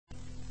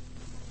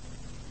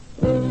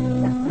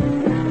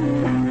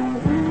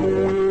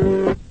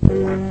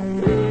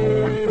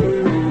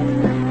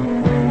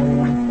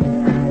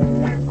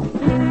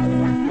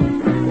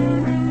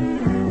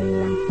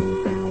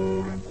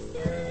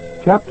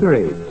Chapter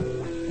 8.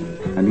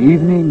 An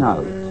Evening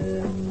Out.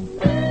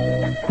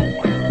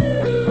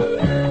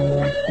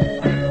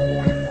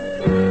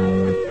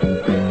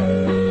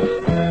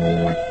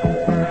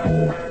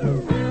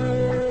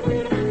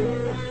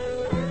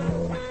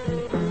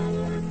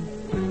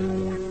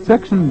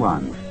 Section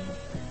 1.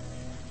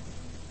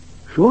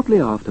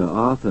 Shortly after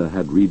Arthur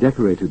had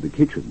redecorated the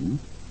kitchen,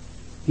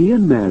 he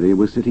and Mary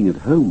were sitting at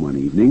home one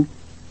evening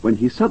when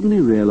he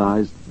suddenly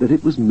realized that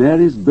it was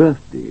Mary's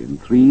birthday in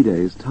 3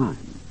 days' time.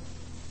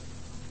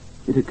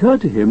 It occurred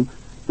to him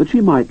that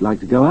she might like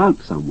to go out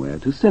somewhere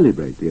to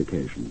celebrate the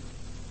occasion,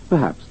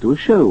 perhaps to a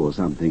show or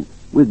something,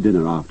 with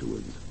dinner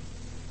afterwards.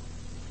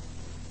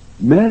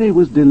 Mary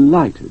was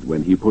delighted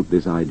when he put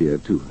this idea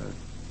to her.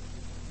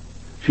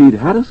 She'd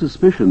had a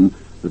suspicion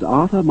that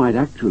Arthur might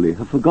actually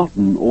have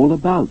forgotten all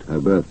about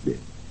her birthday.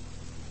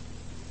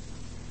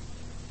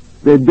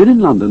 They'd been in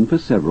London for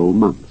several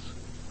months,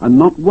 and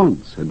not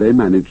once had they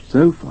managed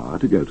so far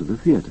to go to the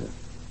theatre.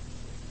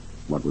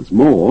 What was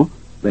more,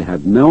 they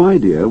had no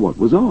idea what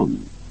was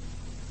on.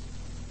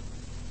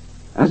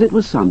 As it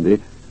was Sunday,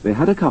 they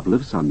had a couple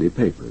of Sunday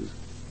papers,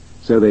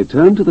 so they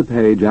turned to the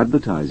page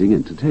advertising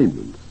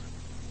entertainments.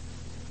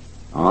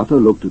 Arthur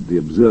looked at the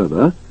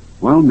Observer,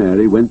 while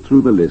Mary went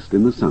through the list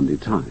in the Sunday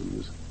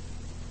Times.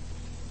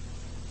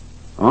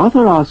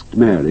 Arthur asked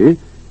Mary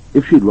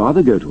if she'd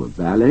rather go to a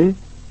ballet,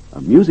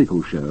 a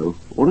musical show,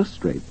 or a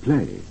straight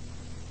play.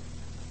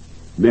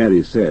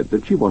 Mary said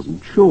that she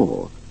wasn't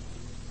sure.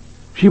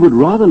 She would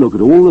rather look at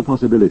all the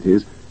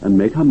possibilities and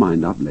make her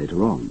mind up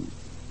later on.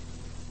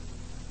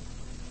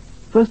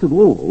 First of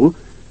all,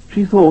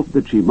 she thought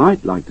that she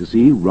might like to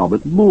see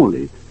Robert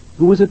Morley,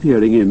 who was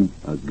appearing in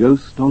A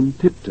Ghost on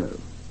Tiptoe.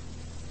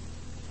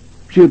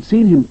 She had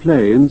seen him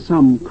play in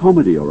some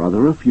comedy or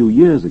other a few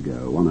years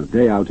ago on a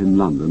day out in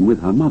London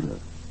with her mother.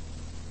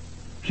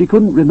 She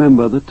couldn't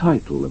remember the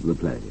title of the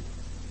play.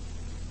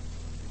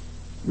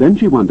 Then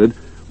she wondered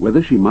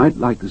whether she might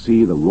like to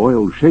see the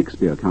Royal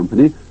Shakespeare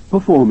Company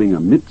performing A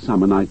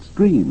Midsummer Night's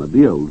Dream at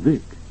the Old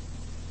Vic.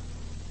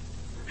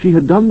 She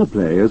had done the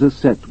play as a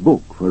set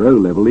book for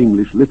O-level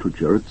English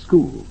literature at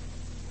school.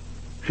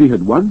 She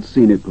had once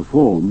seen it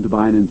performed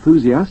by an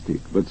enthusiastic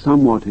but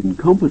somewhat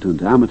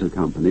incompetent amateur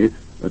company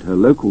at her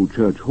local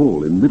church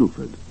hall in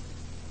Middleford.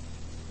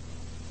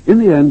 In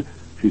the end,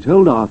 she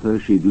told Arthur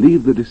she'd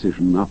leave the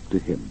decision up to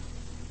him.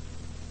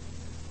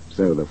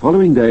 So the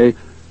following day,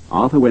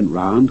 Arthur went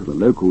round to the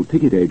local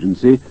ticket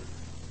agency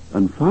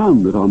and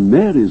found that on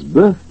Mary's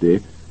birthday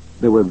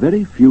there were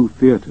very few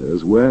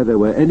theatres where there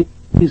were any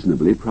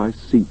reasonably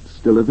priced seats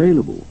still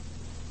available.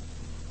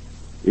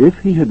 If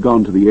he had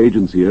gone to the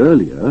agency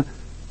earlier,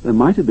 there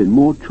might have been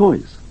more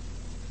choice.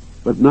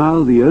 But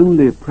now the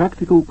only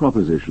practical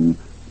proposition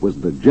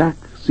was the Jack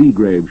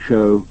Seagrave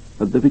show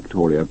at the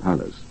Victoria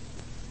Palace.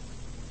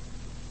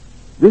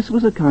 This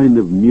was a kind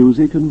of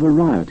music and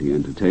variety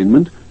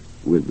entertainment,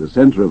 with the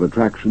centre of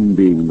attraction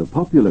being the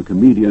popular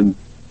comedian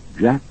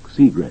Jack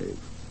Seagrave.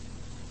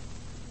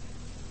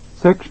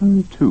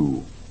 Section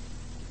 2.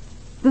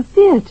 The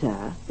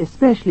theatre,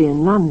 especially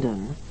in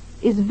London,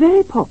 is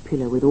very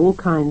popular with all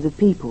kinds of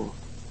people,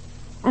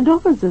 and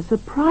offers a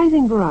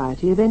surprising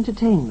variety of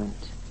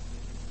entertainment.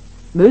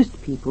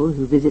 Most people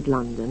who visit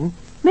London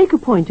make a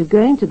point of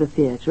going to the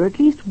theatre at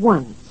least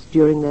once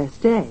during their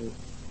stay.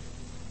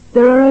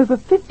 There are over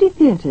 50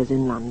 theatres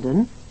in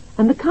London,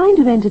 and the kind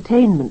of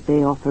entertainment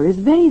they offer is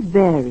very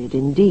varied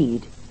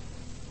indeed.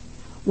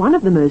 One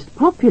of the most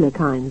popular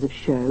kinds of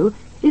show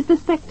is the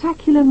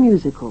spectacular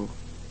musical.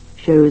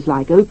 Shows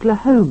like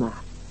Oklahoma,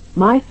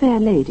 My Fair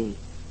Lady,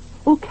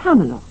 or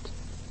Camelot,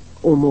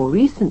 or more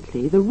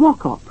recently the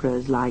rock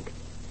operas like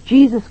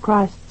Jesus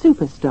Christ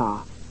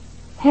Superstar,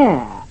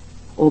 Hair,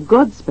 or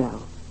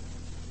Godspell.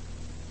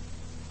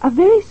 A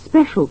very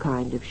special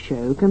kind of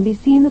show can be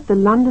seen at the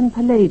London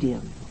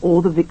Palladium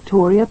or the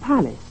Victoria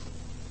Palace,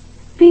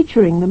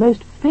 featuring the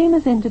most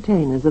famous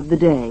entertainers of the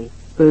day,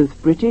 both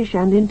British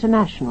and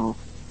international,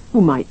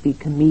 who might be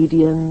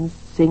comedians,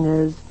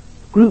 singers,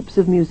 groups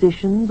of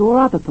musicians, or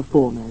other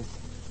performers.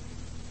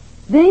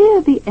 They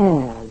are the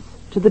heirs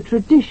to the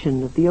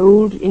tradition of the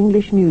old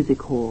English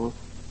music hall,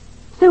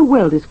 so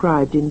well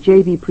described in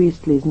J.B.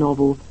 Priestley's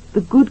novel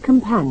The Good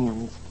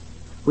Companions,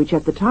 which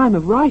at the time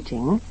of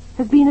writing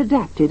has been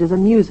adapted as a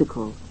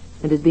musical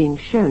and is being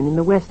shown in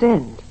the West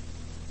End.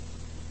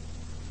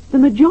 The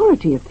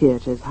majority of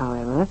theatres,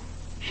 however,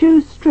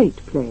 show straight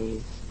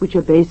plays, which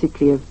are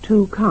basically of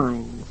two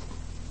kinds: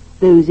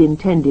 those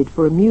intended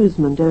for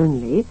amusement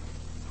only,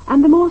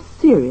 and the more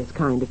serious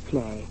kind of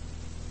play.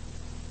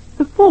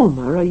 The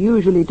former are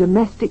usually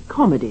domestic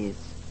comedies,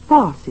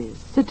 farces,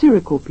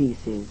 satirical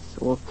pieces,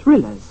 or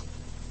thrillers.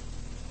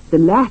 The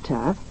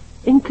latter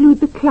include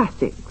the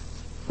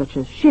classics, such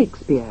as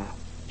Shakespeare,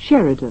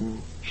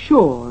 Sheridan,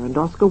 Shaw, and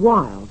Oscar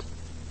Wilde,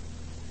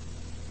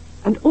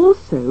 and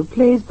also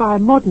plays by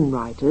modern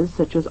writers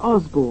such as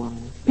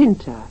Osborne,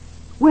 Pinter,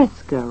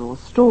 Wesker, or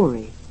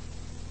Story.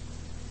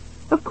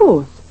 Of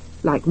course,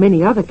 like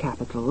many other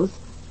capitals,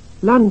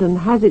 London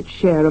has its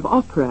share of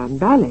opera and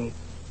ballet,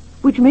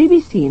 which may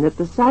be seen at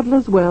the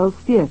Sadler's Wells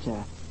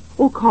Theatre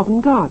or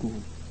Covent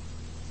Garden.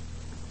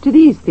 To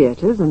these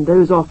theatres and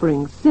those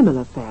offering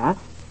similar fare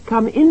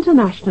come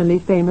internationally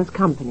famous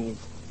companies,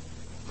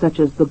 such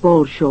as the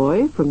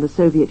Bolshoi from the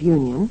Soviet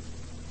Union,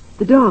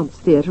 the Dance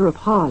Theatre of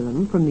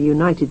Harlem from the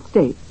United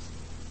States,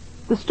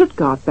 the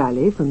Stuttgart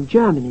Ballet from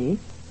Germany,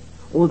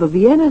 or the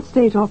Vienna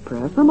State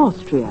Opera from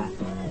Austria.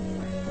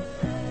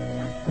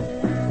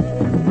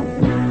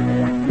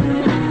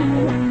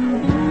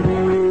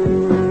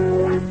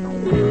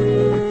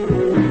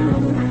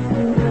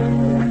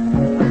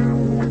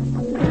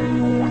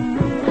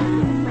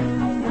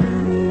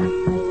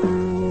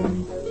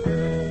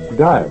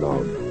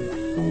 Dialogue.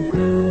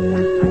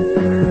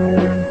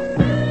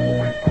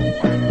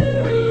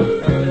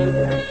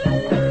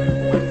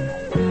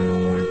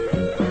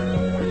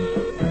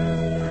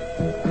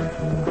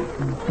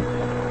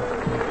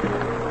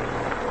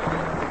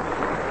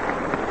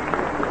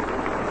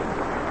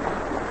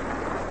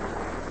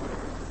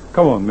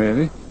 Come on,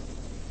 Mary.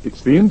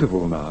 It's the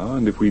interval now,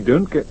 and if we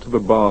don't get to the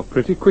bar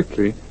pretty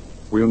quickly,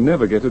 we'll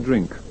never get a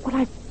drink. Well,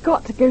 I've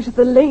got to go to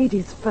the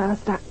ladies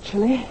first,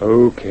 actually.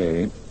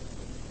 Okay.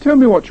 Tell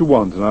me what you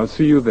want, and I'll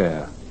see you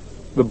there.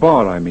 The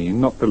bar, I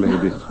mean, not the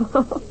ladies.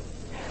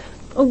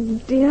 Oh,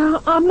 dear,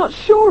 I'm not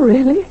sure,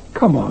 really.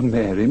 Come on,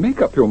 Mary,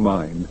 make up your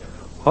mind.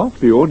 Half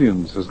the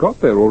audience has got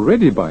there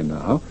already by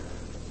now.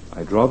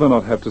 I'd rather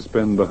not have to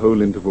spend the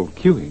whole interval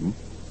queuing.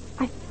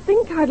 I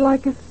think I'd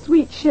like a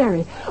sweet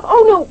sherry.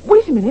 Oh, no,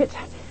 wait a minute.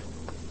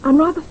 I'm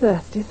rather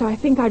thirsty, so I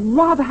think I'd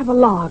rather have a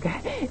lager.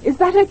 Is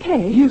that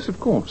okay? Yes, of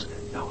course.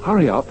 Now,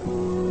 hurry up.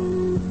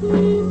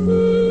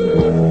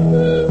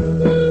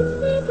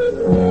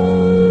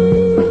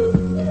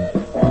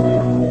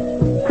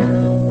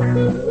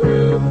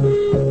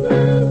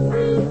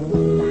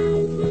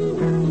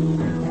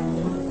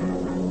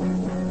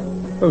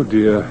 Oh,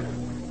 dear.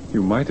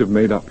 You might have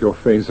made up your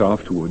face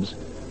afterwards.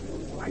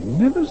 I've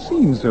never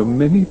seen so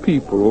many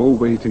people all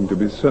waiting to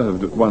be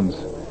served at once.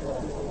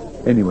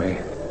 Anyway,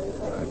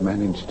 I've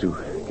managed to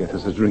get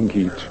us a drink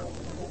each.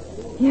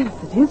 Yes,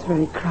 it is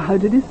very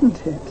crowded,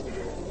 isn't it?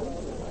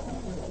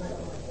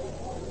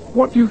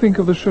 What do you think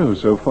of the show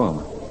so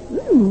far?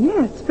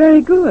 Yes,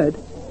 very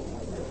good.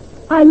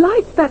 I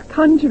liked that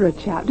conjurer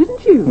chap,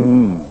 didn't you?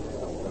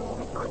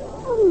 I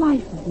couldn't for the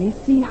life of me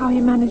see how he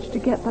managed to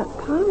get that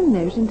pound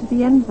note into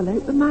the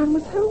envelope the man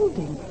was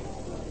holding.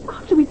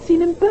 After we'd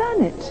seen him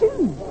burn it,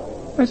 too.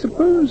 I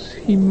suppose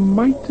he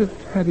might have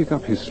had it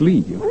up his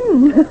sleeve.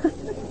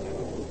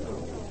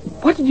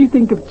 What did you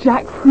think of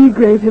Jack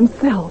Seagrave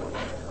himself?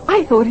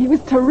 I thought he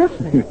was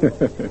terrific.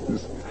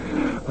 Yes,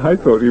 I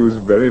thought he was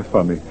very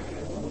funny.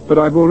 But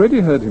I've already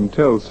heard him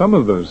tell some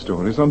of those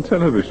stories on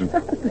television.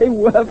 They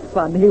were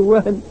funny,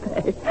 weren't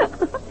they? I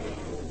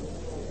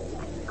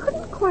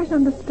couldn't quite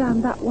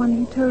understand that one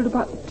he told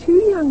about the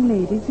two young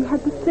ladies who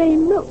had the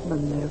same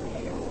milkman, though.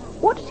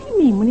 What did he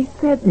mean when he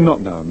said...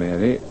 Not now,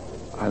 Mary.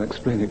 I'll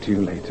explain it to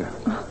you later.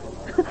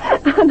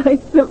 And I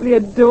simply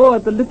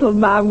adored the little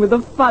man with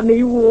a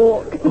funny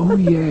walk. Oh,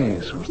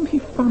 yes. Wasn't he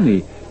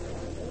funny?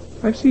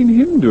 I've seen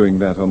him doing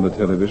that on the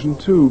television,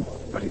 too.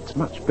 But it's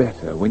much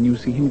better when you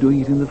see him doing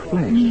it in the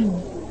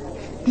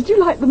flesh. Did you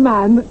like the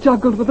man that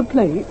juggled with the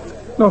plates?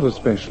 Not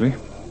especially.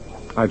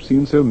 I've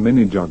seen so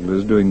many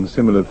jugglers doing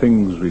similar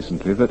things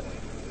recently that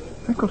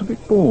I got a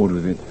bit bored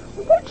with it.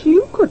 But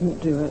you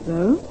couldn't do it,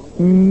 though.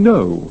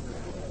 No.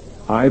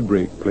 I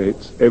break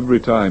plates every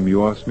time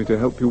you ask me to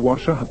help you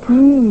wash up.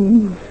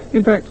 In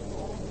fact,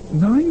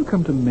 now you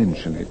come to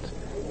mention it,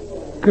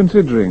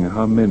 considering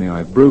how many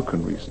I've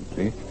broken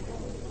recently,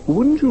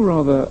 wouldn't you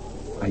rather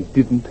I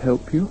didn't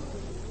help you?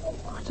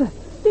 What a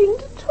thing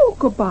to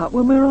talk about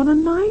when we're on a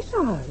night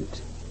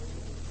out.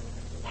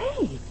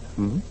 Hey,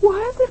 why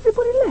has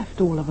everybody left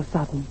all of a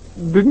sudden?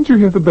 Didn't you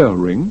hear the bell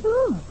ring?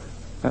 Oh.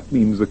 That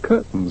means the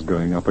curtain's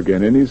going up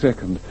again any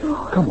second.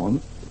 Come on,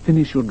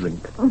 finish your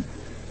drink.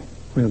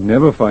 We'll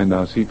never find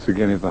our seats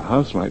again if the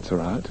house lights are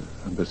out.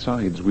 And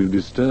besides, we'll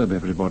disturb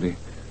everybody.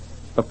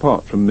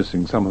 Apart from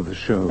missing some of the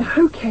show.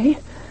 Okay.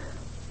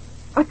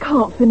 I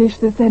can't finish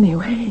this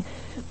anyway.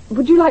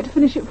 Would you like to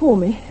finish it for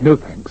me? No,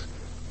 thanks.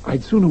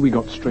 I'd sooner we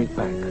got straight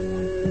back.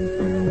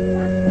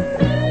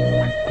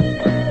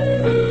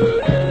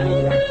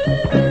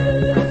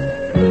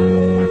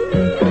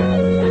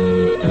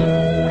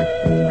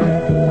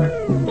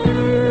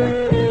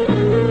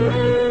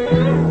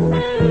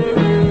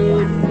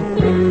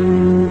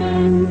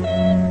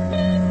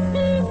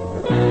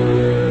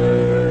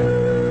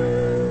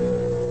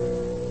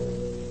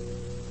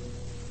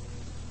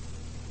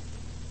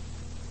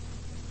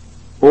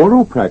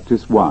 Oral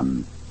practice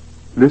 1.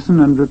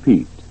 Listen and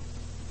repeat.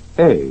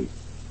 A.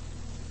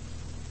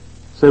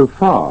 So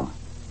far.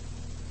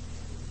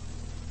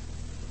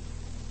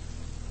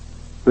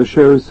 The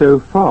show so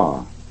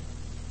far.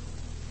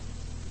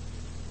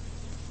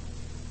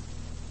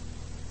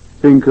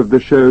 Think of the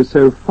show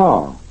so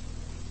far.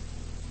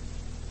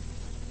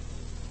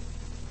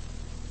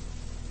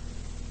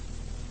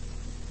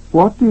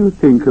 What do you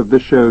think of the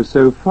show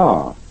so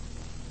far?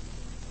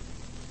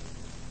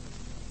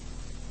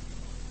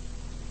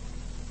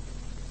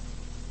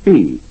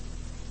 B.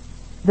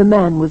 The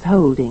man was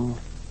holding.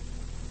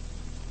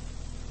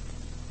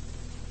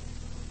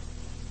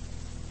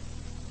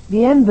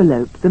 The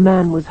envelope the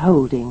man was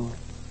holding.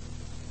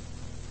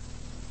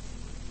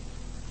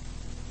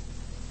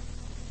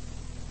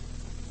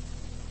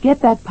 Get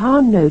that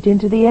pound note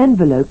into the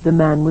envelope the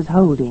man was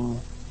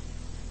holding.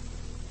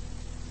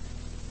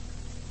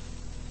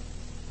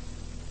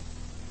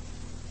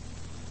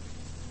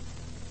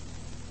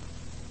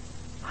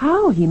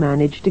 How he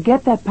managed to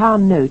get that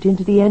pound note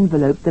into the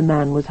envelope the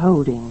man was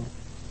holding.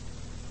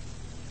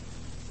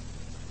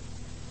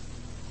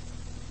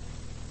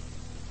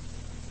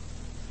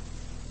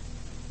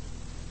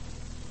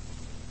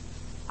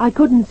 I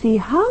couldn't see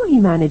how he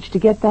managed to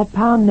get that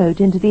pound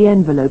note into the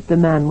envelope the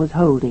man was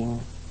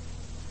holding.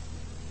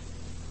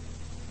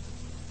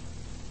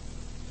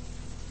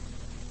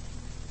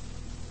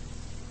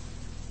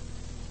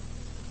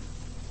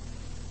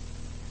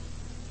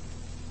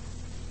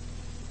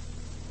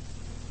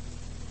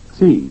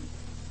 C.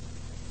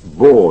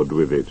 Bored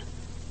with it.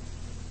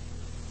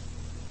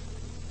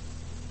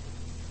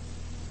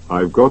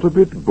 I've got a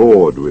bit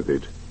bored with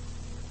it.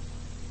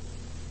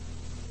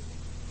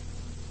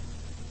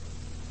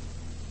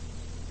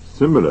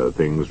 Similar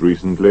things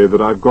recently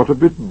that I've got a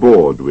bit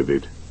bored with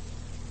it.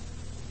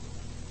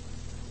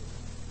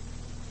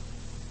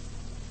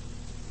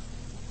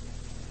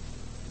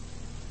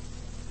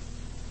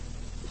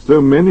 So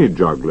many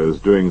jugglers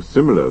doing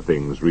similar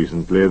things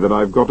recently that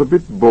I've got a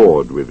bit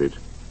bored with it.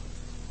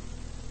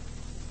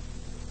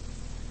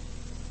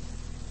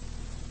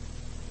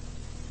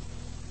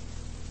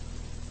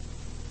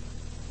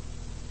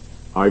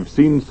 I've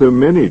seen so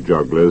many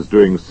jugglers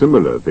doing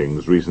similar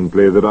things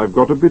recently that I've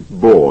got a bit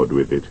bored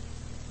with it.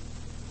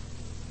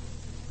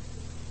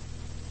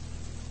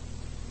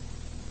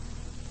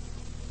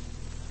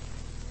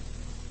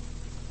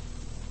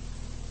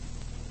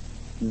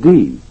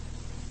 D.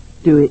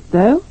 Do it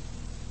though?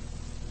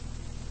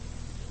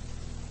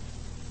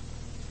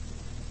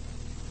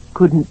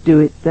 Couldn't do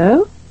it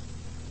though?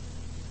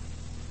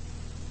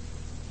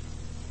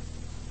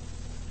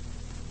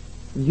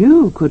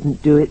 You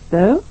couldn't do it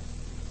though?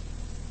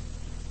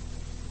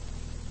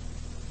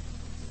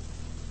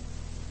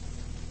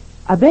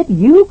 I bet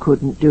you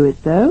couldn't do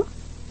it though.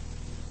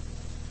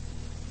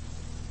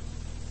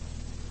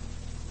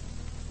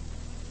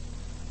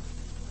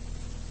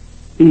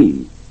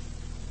 E.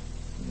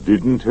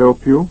 Didn't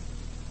help you?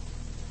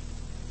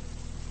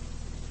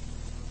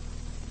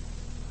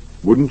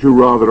 Wouldn't you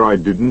rather I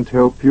didn't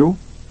help you?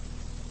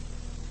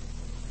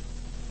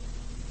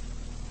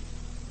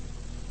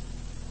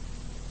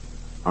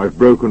 I've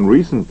broken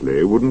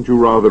recently. Wouldn't you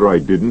rather I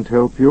didn't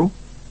help you?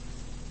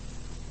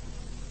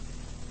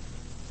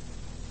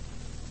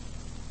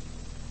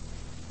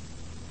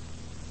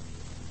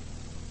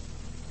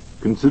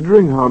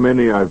 Considering how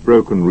many I've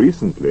broken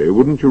recently,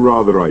 wouldn't you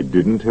rather I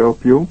didn't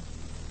help you?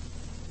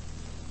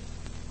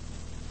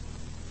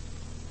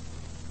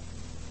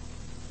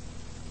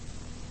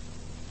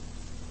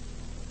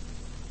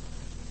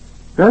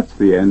 That's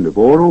the end of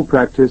Oral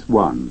Practice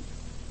 1.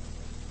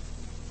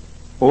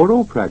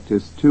 Oral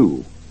Practice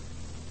 2.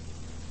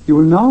 You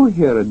will now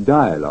hear a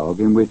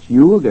dialogue in which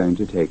you are going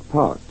to take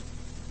part.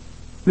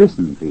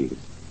 Listen, please.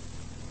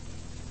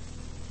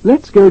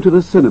 Let's go to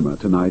the cinema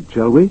tonight,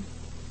 shall we?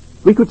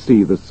 We could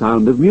see The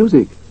Sound of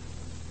Music.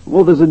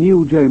 Or there's a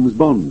new James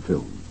Bond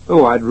film.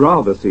 Oh, I'd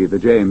rather see the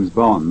James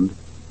Bond.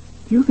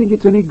 Do you think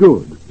it's any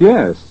good?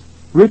 Yes,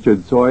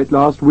 Richard saw it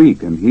last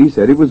week, and he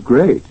said it was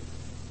great.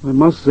 I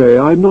must say,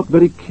 I'm not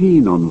very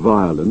keen on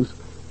violence.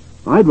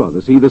 I'd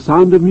rather see The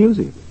Sound of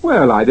Music.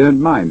 Well, I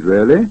don't mind,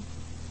 really.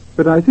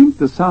 But I think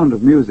The Sound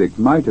of Music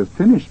might have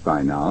finished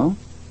by now.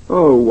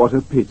 Oh, what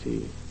a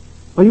pity.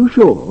 Are you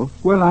sure?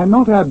 Well, I'm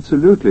not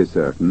absolutely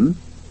certain,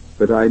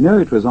 but I know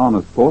it was on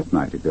a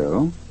fortnight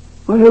ago.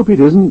 I hope it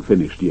isn't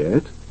finished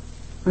yet.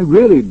 I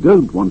really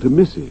don't want to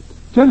miss it.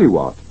 Tell you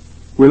what,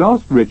 we'll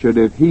ask Richard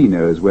if he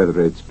knows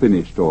whether it's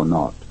finished or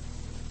not.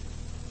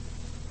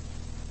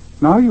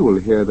 Now you will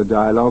hear the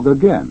dialogue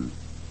again.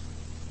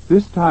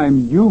 This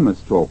time you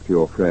must talk to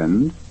your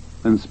friend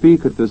and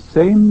speak at the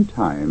same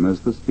time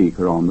as the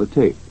speaker on the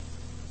tape.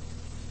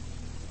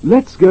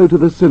 Let's go to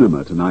the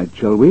cinema tonight,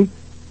 shall we?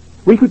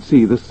 We could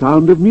see The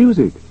Sound of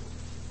Music.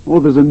 Or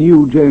there's a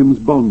new James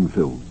Bond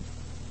film.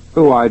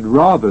 Oh, I'd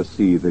rather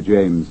see the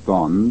James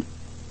Bond.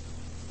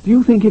 Do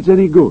you think it's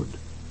any good?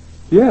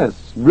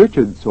 Yes,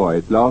 Richard saw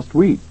it last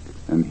week,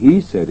 and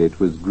he said it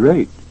was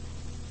great.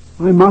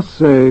 I must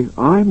say,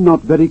 I'm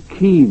not very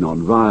keen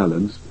on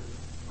violence.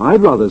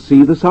 I'd rather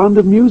see The Sound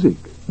of Music.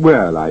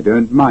 Well, I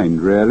don't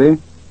mind, really.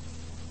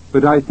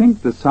 But I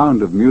think The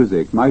Sound of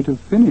Music might have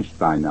finished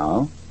by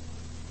now.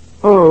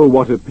 Oh,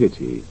 what a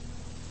pity.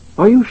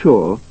 Are you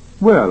sure?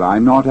 Well,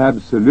 I'm not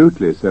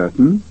absolutely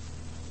certain,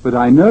 but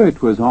I know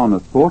it was on a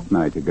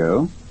fortnight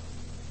ago.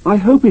 I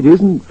hope it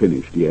isn't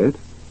finished yet.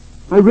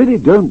 I really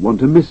don't want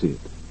to miss it.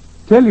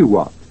 Tell you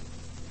what,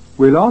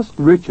 we'll ask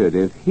Richard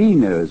if he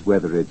knows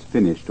whether it's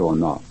finished or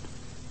not.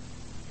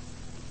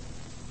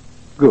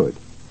 Good.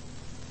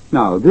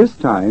 Now, this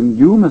time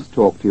you must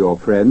talk to your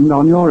friend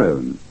on your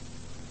own.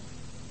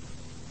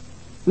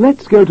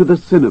 Let's go to the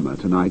cinema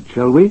tonight,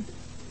 shall we?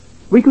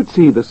 We could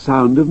see The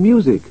Sound of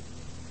Music,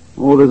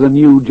 or there's a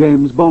new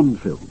James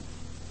Bond film.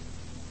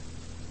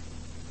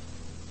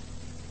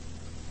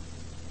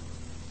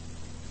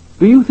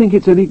 Do you think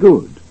it's any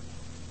good?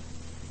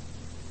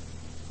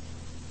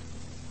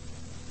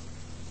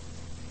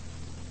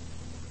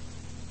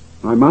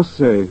 I must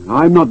say,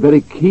 I'm not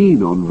very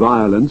keen on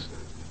violence.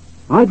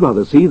 I'd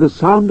rather see The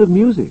Sound of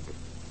Music.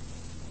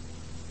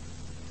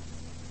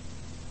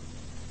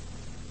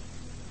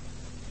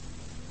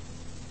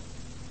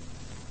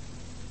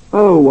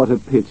 Oh, what a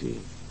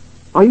pity.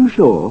 Are you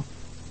sure?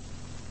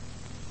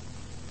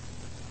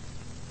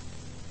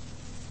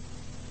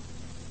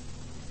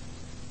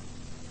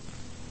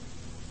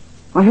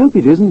 I hope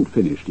it isn't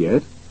finished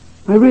yet.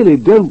 I really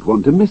don't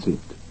want to miss it.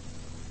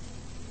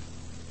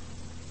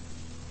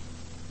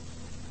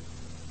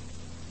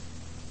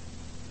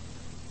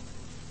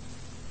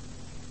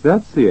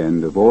 That's the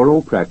end of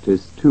Oral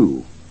Practice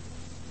 2.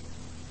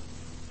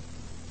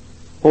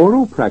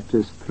 Oral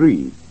Practice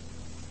 3.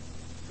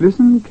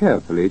 Listen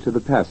carefully to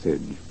the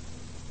passage.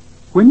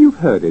 When you've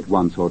heard it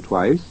once or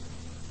twice,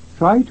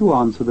 try to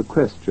answer the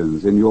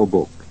questions in your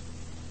book.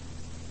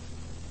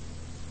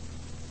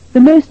 The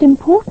most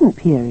important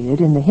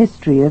period in the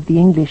history of the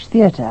English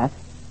theatre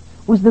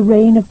was the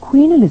reign of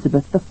Queen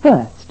Elizabeth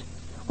I,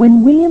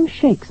 when William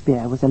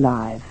Shakespeare was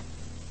alive.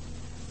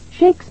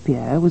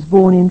 Shakespeare was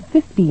born in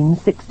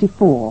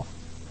 1564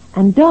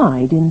 and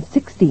died in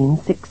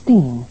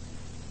 1616.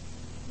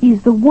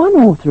 He's the one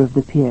author of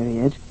the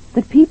period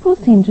that people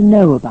seem to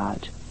know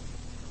about,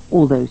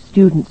 although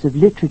students of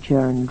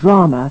literature and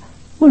drama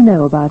will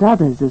know about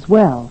others as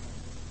well,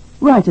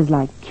 writers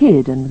like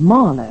Kidd and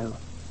Marlowe.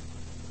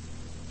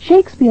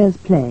 Shakespeare's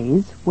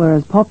plays were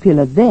as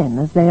popular then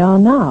as they are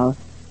now,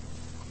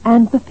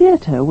 and the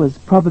theatre was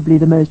probably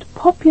the most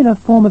popular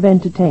form of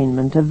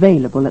entertainment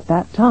available at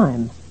that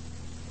time.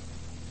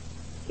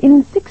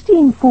 In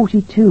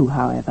 1642,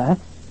 however,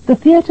 the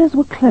theatres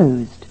were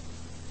closed,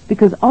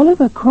 because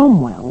Oliver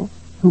Cromwell,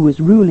 who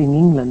was ruling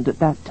England at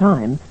that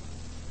time,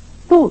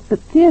 thought that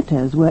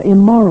theatres were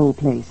immoral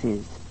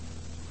places.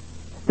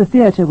 The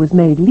theatre was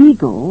made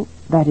legal,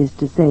 that is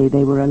to say,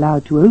 they were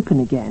allowed to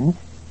open again,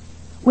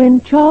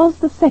 when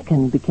Charles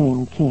II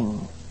became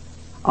king,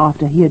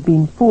 after he had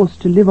been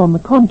forced to live on the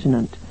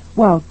continent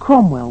while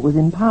Cromwell was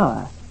in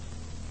power.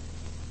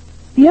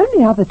 The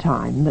only other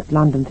time that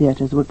London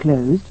theatres were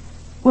closed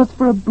was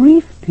for a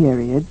brief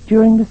period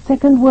during the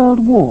Second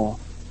World War,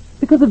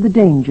 because of the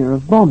danger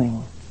of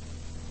bombing.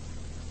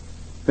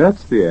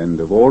 That's the end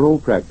of Oral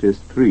Practice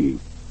 3.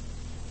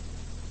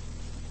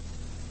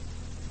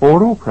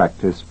 Oral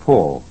Practice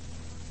 4.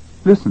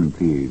 Listen,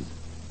 please.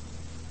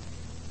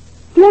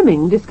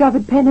 Fleming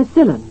discovered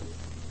penicillin.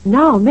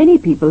 Now many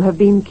people have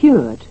been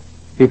cured.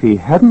 If he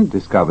hadn't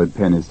discovered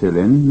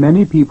penicillin,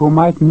 many people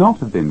might not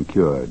have been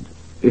cured.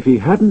 If he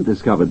hadn't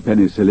discovered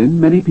penicillin,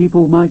 many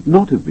people might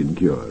not have been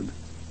cured.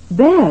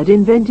 Baird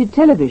invented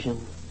television.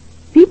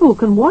 People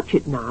can watch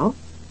it now.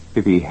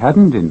 If he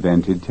hadn't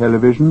invented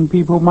television,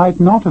 people might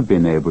not have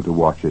been able to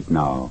watch it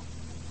now.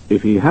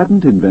 If he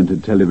hadn't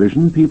invented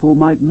television, people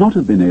might not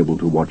have been able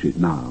to watch it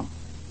now.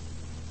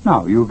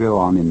 Now you go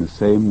on in the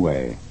same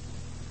way.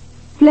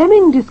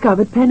 Fleming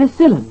discovered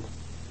penicillin.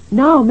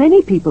 Now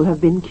many people have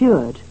been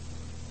cured.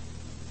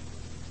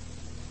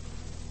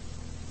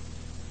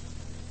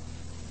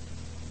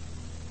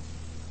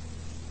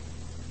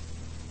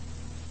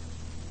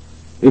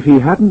 If he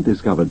hadn't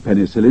discovered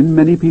penicillin,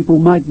 many people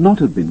might not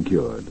have been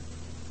cured.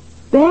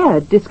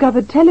 Baird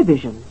discovered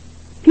television.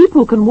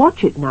 People can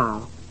watch it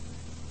now.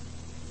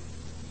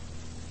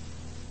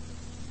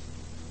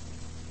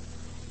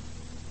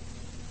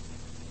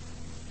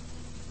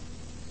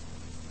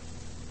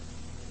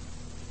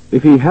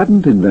 If he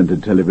hadn't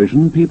invented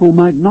television, people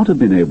might not have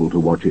been able to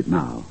watch it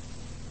now.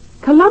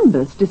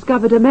 Columbus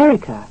discovered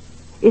America.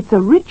 It's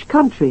a rich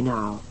country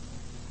now.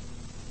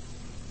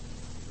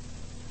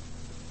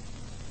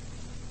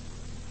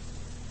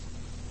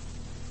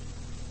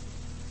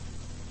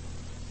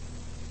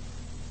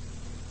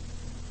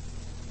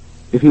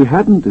 If he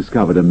hadn't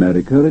discovered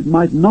America, it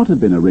might not have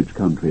been a rich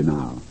country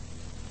now.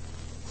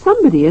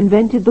 Somebody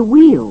invented the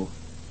wheel.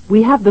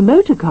 We have the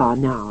motor car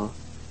now.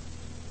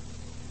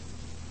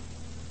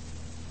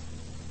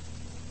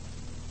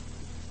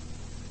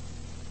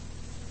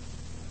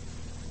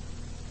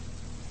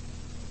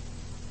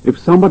 If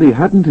somebody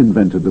hadn't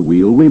invented the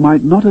wheel, we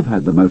might not have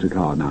had the motor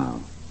car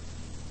now.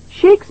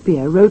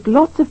 Shakespeare wrote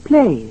lots of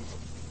plays.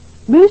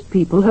 Most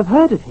people have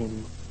heard of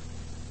him.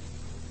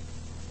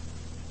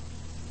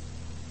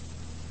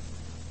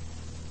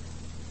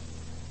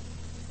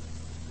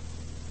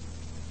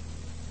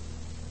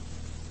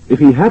 If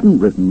he hadn't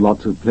written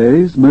lots of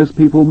plays, most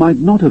people might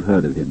not have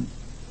heard of him.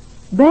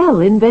 Bell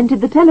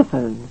invented the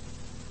telephone.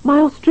 My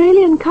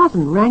Australian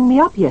cousin rang me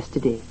up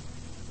yesterday.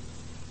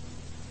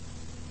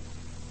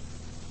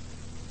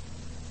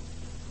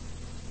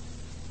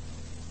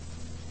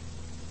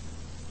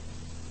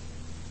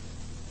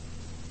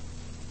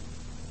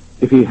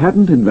 If he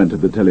hadn't invented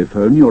the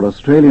telephone, your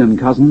Australian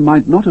cousin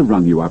might not have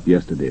rung you up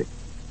yesterday.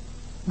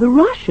 The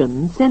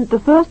Russians sent the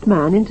first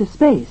man into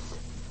space.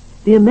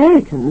 The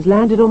Americans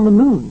landed on the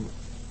moon.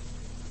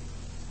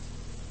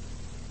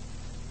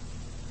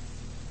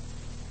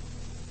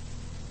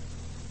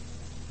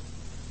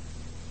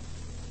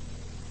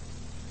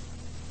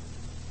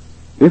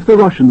 If the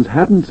Russians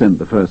hadn't sent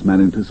the first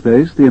man into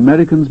space, the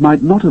Americans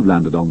might not have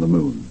landed on the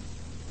moon.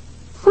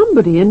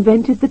 Somebody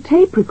invented the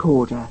tape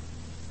recorder.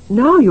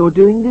 Now you're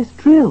doing this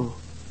drill.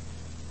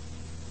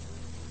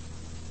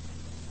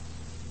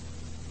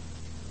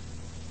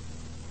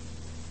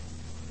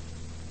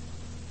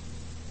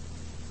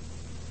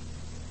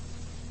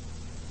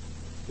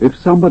 If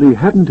somebody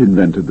hadn't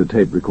invented the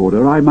tape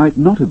recorder, I might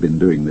not have been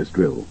doing this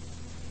drill.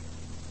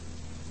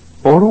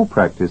 Oral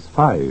Practice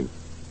 5.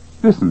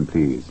 Listen,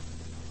 please.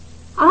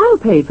 I'll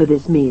pay for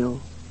this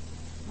meal.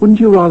 Wouldn't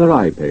you rather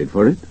I paid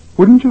for it?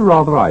 Wouldn't you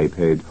rather I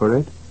paid for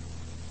it?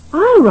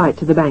 I'll write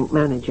to the bank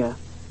manager.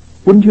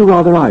 Wouldn't you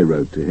rather I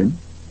wrote to him?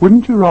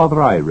 Wouldn't you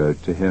rather I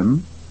wrote to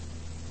him?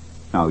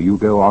 Now you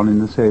go on in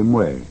the same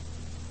way.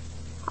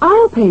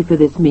 I'll pay for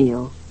this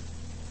meal.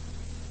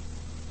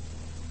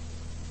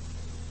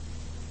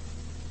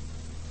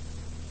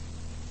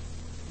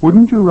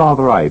 Wouldn't you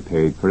rather I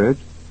paid for it?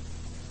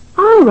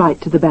 I'll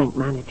write to the bank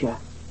manager.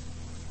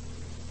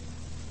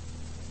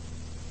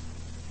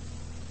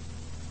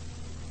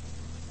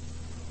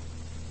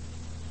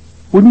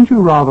 Wouldn't you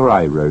rather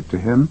I wrote to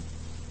him?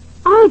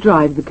 I'll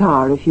drive the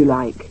car if you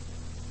like.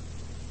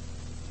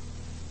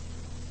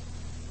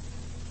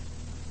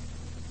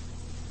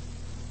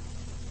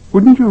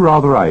 Wouldn't you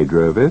rather I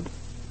drove it?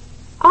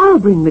 I'll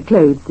bring the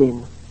clothes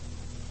in.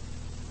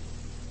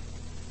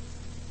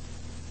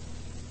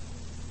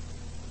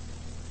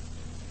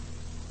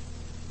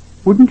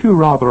 Wouldn't you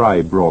rather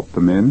I brought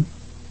them in?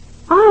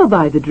 I'll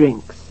buy the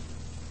drinks.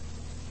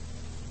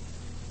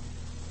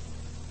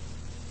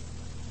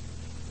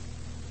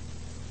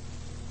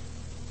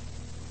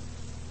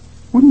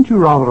 Wouldn't you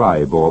rather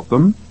I bought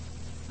them?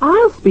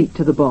 I'll speak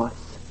to the boss.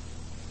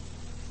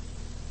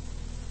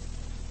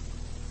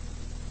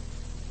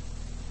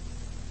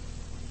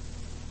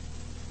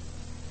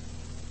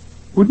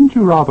 Wouldn't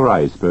you rather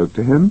I spoke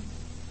to him?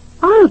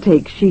 I'll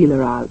take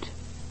Sheila out.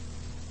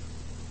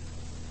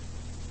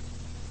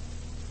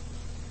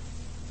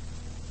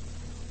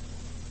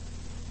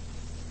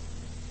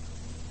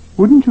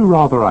 Wouldn't you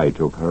rather I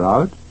took her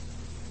out?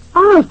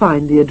 I'll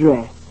find the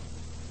address.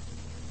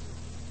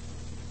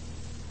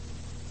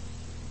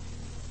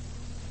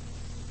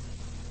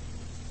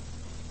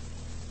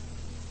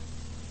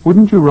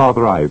 Wouldn't you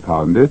rather I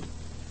found it?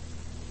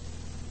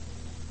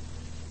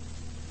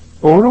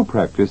 Oral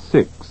Practice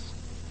 6.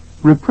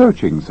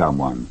 Reproaching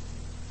someone.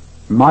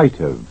 Might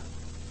have.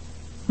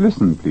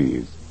 Listen,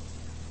 please.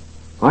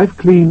 I've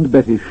cleaned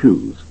Betty's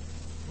shoes.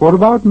 What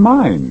about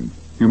mine?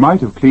 You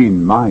might have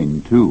cleaned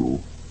mine, too.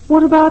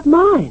 What about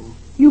mine?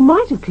 You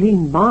might have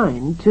cleaned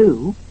mine,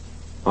 too.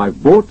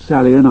 I've bought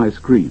Sally an ice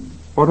cream.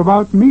 What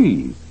about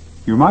me?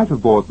 You might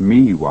have bought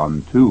me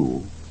one,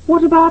 too.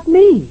 What about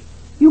me?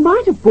 You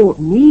might have bought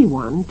me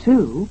one,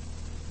 too.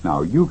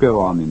 Now you go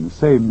on in the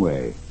same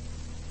way.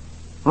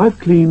 I've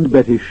cleaned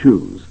Betty's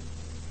shoes.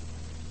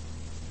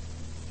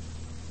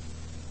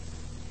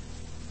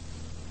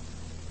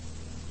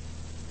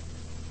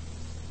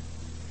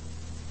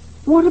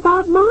 What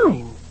about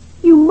mine?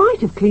 You might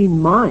have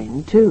cleaned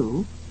mine,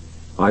 too.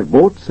 I've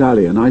bought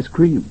Sally an ice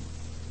cream.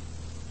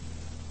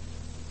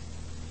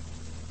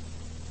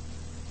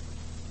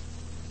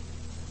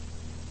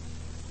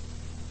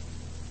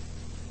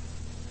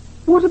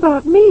 What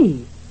about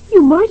me?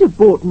 You might have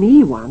bought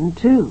me one,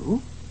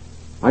 too.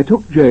 I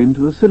took Jane to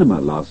the cinema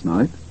last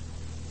night.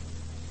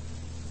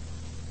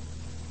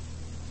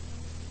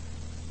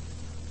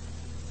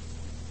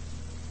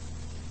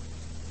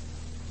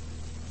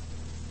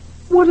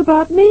 What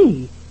about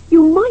me?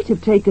 You might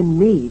have taken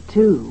me,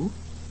 too.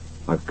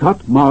 I've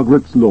cut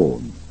Margaret's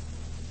lawn.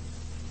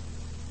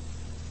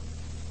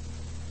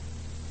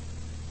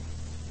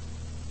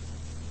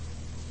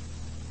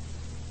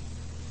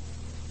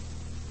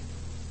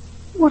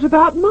 What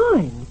about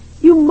mine?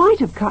 You might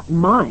have cut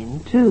mine,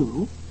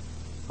 too.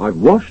 I've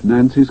washed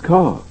Nancy's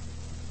car.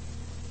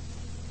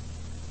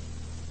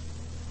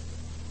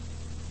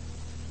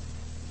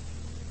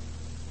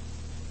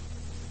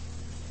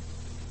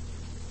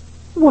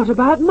 What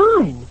about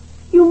mine?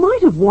 You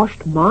might have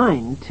washed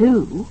mine,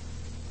 too.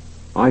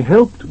 I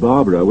helped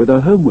Barbara with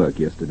her homework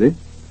yesterday.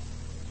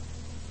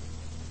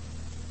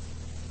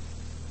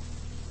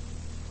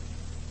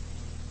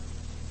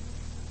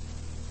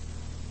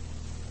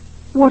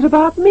 What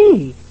about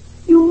me?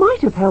 You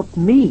might have helped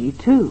me,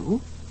 too.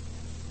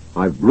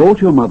 I've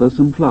brought your mother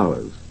some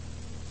flowers.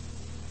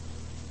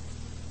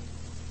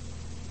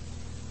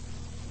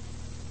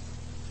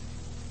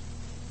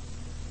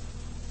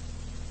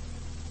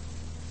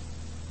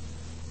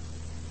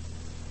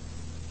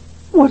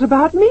 What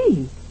about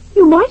me?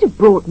 You might have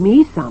brought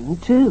me some,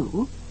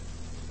 too.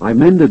 I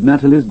mended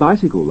Natalie's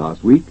bicycle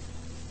last week.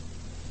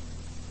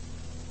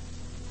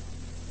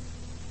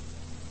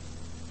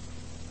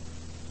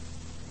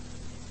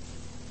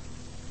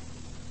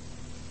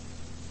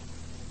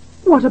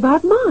 What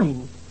about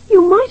mine?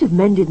 You might have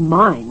mended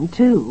mine,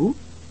 too.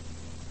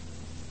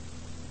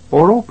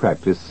 Oral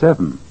practice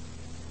 7.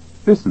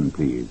 Listen,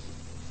 please.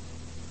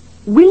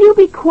 Will you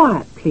be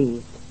quiet,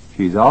 please?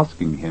 She's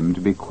asking him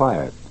to be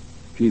quiet.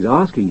 She's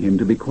asking him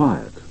to be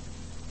quiet.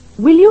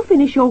 Will you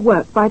finish your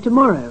work by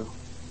tomorrow?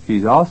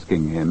 She's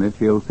asking him if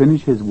he'll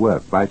finish his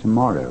work by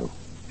tomorrow.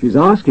 She's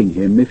asking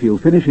him if he'll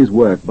finish his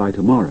work by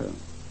tomorrow.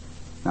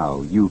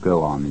 Now, you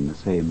go on in the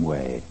same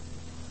way.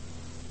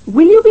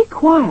 Will you be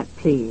quiet,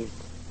 please?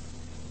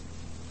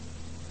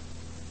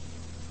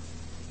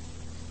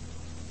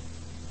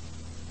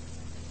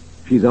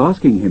 She's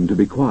asking him to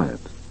be quiet.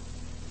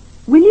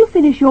 Will you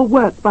finish your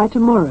work by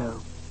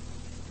tomorrow?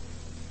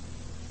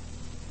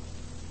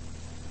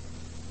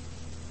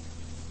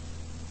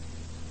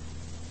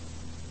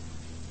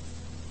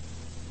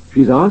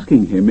 She's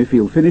asking him if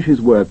he'll finish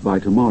his work by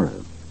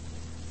tomorrow.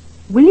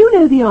 Will you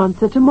know the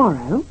answer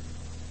tomorrow?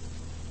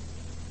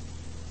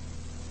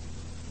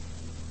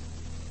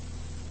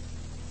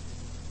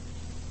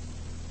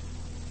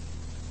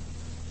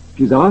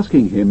 She's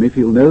asking him if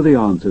he'll know the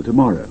answer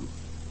tomorrow.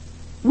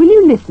 Will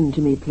you listen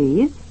to me,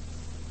 please?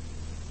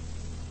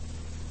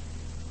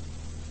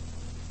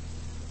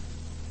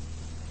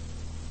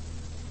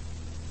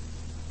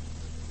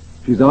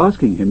 She's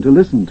asking him to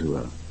listen to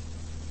her.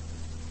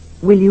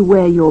 Will you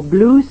wear your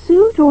blue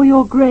suit or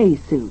your grey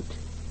suit?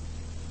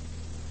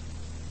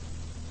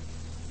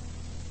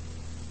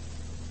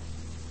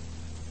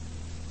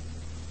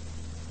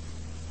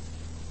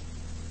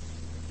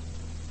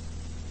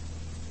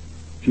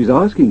 She's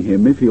asking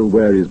him if he'll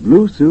wear his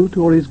blue suit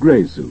or his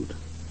grey suit.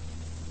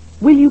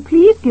 Will you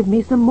please give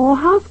me some more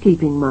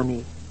housekeeping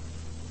money?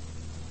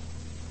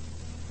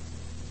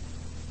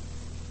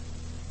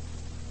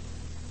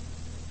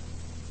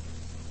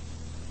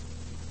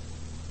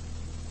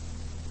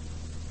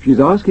 She's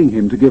asking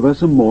him to give her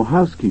some more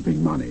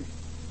housekeeping money.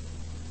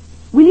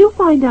 Will you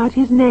find out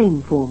his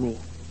name for me?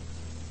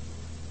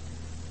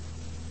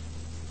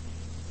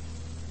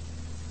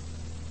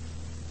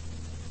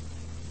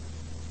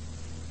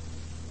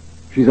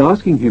 She's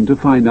asking him to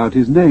find out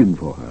his name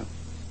for her.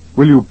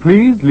 Will you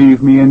please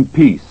leave me in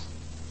peace?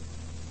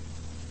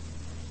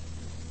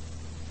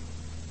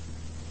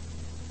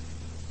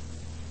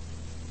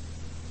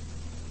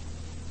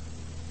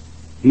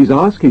 He's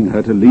asking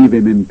her to leave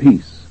him in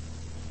peace.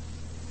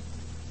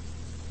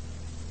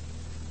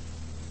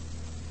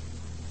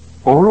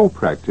 Oral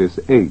practice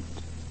 8.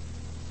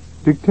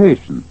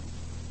 Dictation.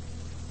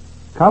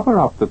 Cover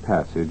up the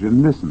passage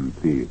and listen,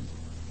 please.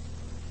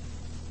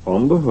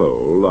 On the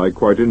whole, I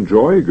quite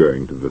enjoy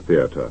going to the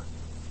theatre,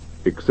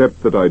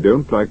 except that I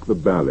don't like the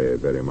ballet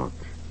very much.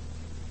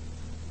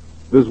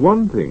 There's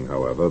one thing,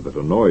 however, that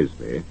annoys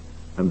me,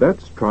 and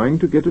that's trying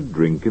to get a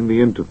drink in the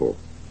interval.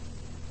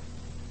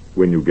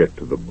 When you get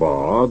to the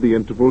bar, the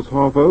interval's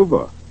half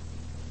over,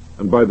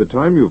 and by the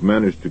time you've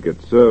managed to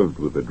get served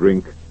with a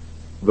drink,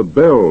 the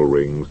bell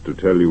rings to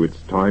tell you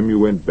it's time you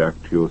went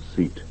back to your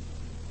seat.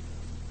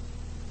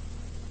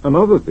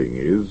 Another thing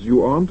is,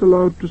 you aren't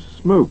allowed to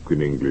smoke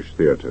in English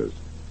theatres,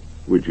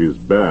 which is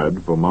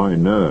bad for my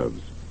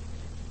nerves.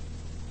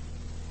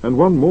 And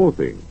one more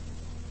thing,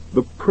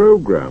 the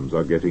programs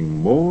are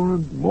getting more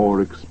and more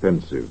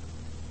expensive.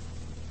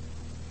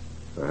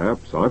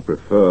 Perhaps I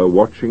prefer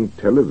watching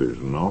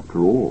television after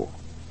all.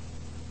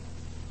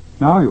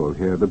 Now you'll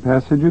hear the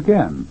passage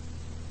again,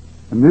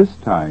 and this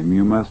time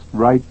you must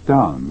write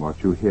down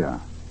what you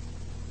hear.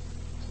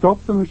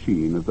 Stop the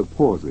machine at the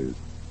pauses.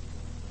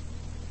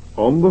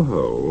 On the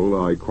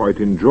whole, I quite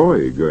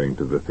enjoy going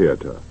to the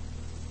theatre,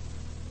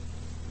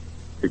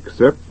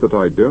 except that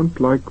I don't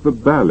like the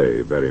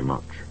ballet very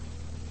much.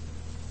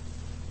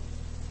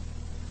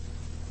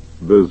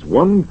 There's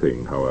one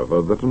thing,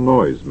 however, that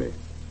annoys me,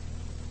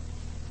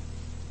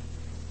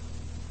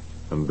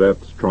 and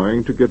that's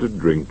trying to get a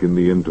drink in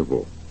the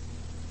interval.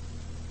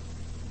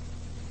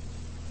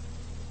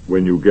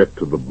 When you get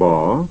to the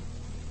bar,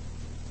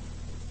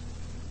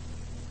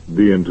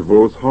 the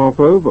interval's half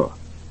over,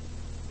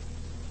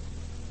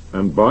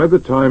 and by the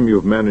time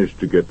you've managed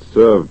to get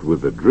served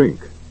with a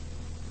drink,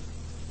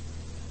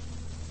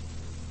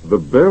 the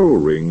bell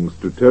rings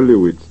to tell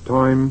you it's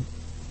time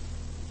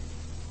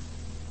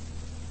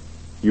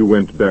you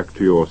went back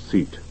to your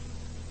seat.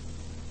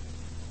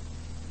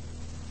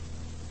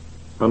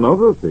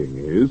 Another thing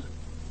is,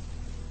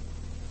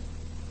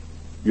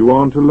 you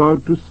aren't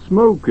allowed to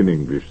smoke in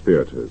English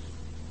theatres,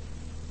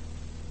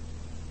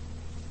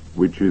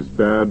 which is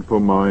bad for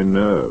my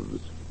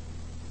nerves.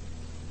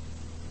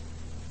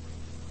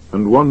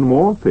 And one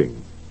more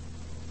thing.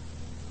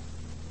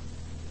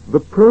 The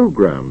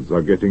programs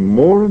are getting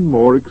more and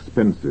more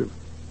expensive.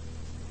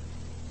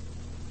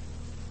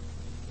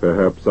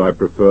 Perhaps I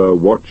prefer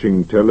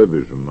watching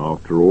television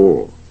after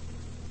all.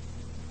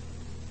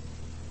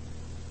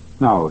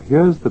 Now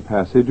here's the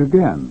passage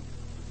again.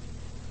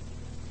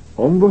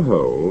 On the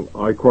whole,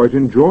 I quite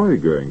enjoy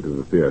going to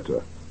the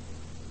theatre,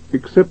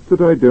 except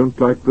that I don't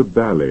like the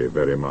ballet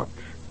very much.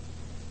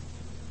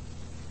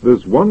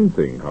 There's one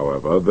thing,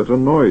 however, that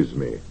annoys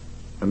me,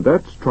 and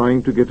that's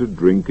trying to get a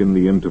drink in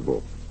the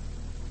interval.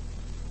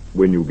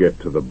 When you get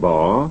to the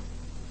bar,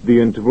 the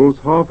interval's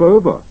half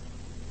over.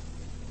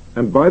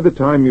 And by the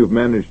time you've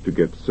managed to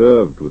get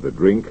served with a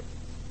drink,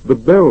 the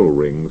bell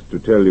rings to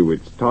tell you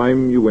it's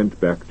time you went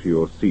back to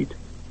your seat.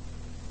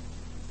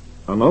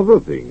 Another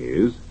thing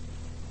is,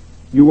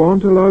 you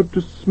aren't allowed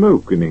to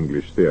smoke in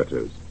English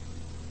theatres,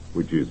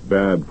 which is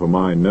bad for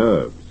my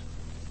nerves.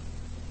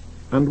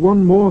 And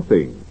one more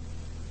thing.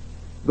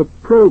 The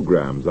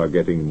programs are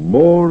getting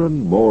more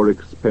and more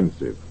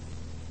expensive.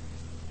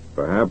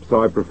 Perhaps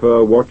I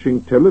prefer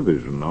watching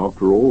television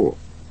after all.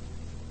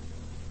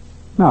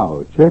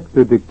 Now, check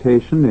the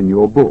dictation in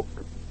your book.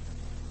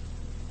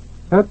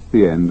 That's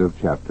the end of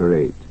Chapter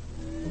 8.